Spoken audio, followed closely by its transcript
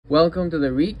Welcome to the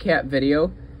recap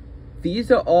video. These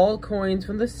are all coins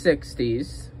from the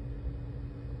 60s.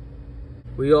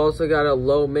 We also got a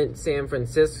low mint San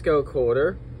Francisco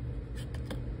quarter.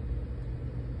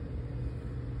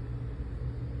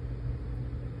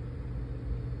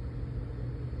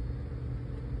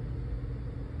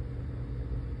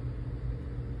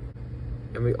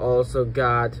 And we also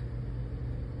got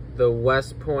the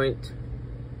West Point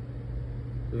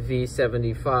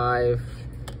V75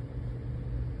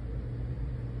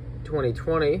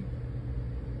 2020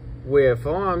 Ware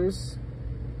Farms.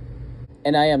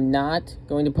 And I am not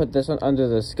going to put this one under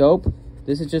the scope.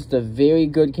 This is just a very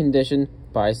good condition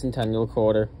bicentennial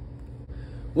quarter,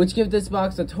 which gives this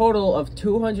box a total of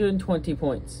 220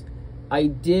 points. I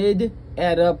did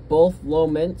add up both low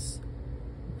mints.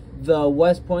 The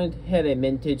West Point had a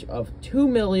mintage of 2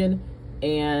 million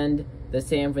and the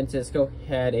San Francisco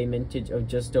had a mintage of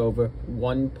just over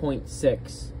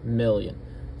 1.6 million.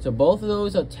 So both of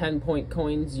those are 10-point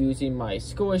coins using my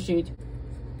score sheet.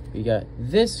 We got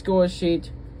this score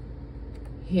sheet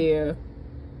here.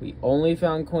 We only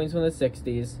found coins from the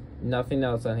 60s, nothing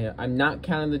else on here. I'm not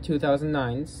counting the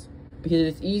 2009s because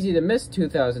it's easy to miss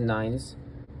 2009s.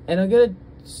 And I'm gonna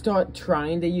start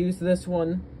trying to use this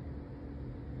one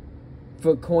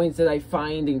for coins that I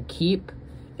find and keep.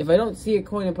 If I don't see a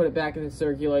coin and put it back in the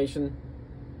circulation,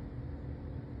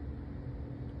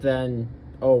 then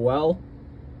oh well.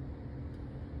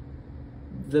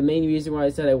 The main reason why I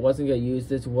said I wasn't going to use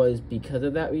this was because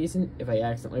of that reason. If I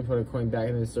accidentally put a coin back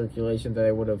in the circulation that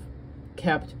I would have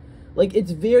kept. Like,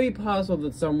 it's very possible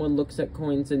that someone looks at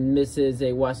coins and misses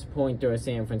a West Point or a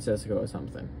San Francisco or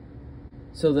something.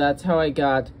 So that's how I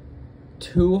got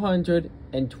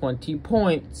 220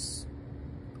 points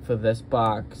for this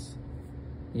box.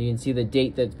 You can see the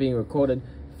date that's being recorded,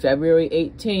 February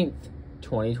 18th,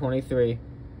 2023.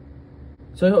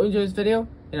 So I hope you enjoyed this video,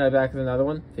 and I'll be back with another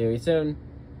one very soon.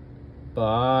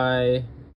 Bye.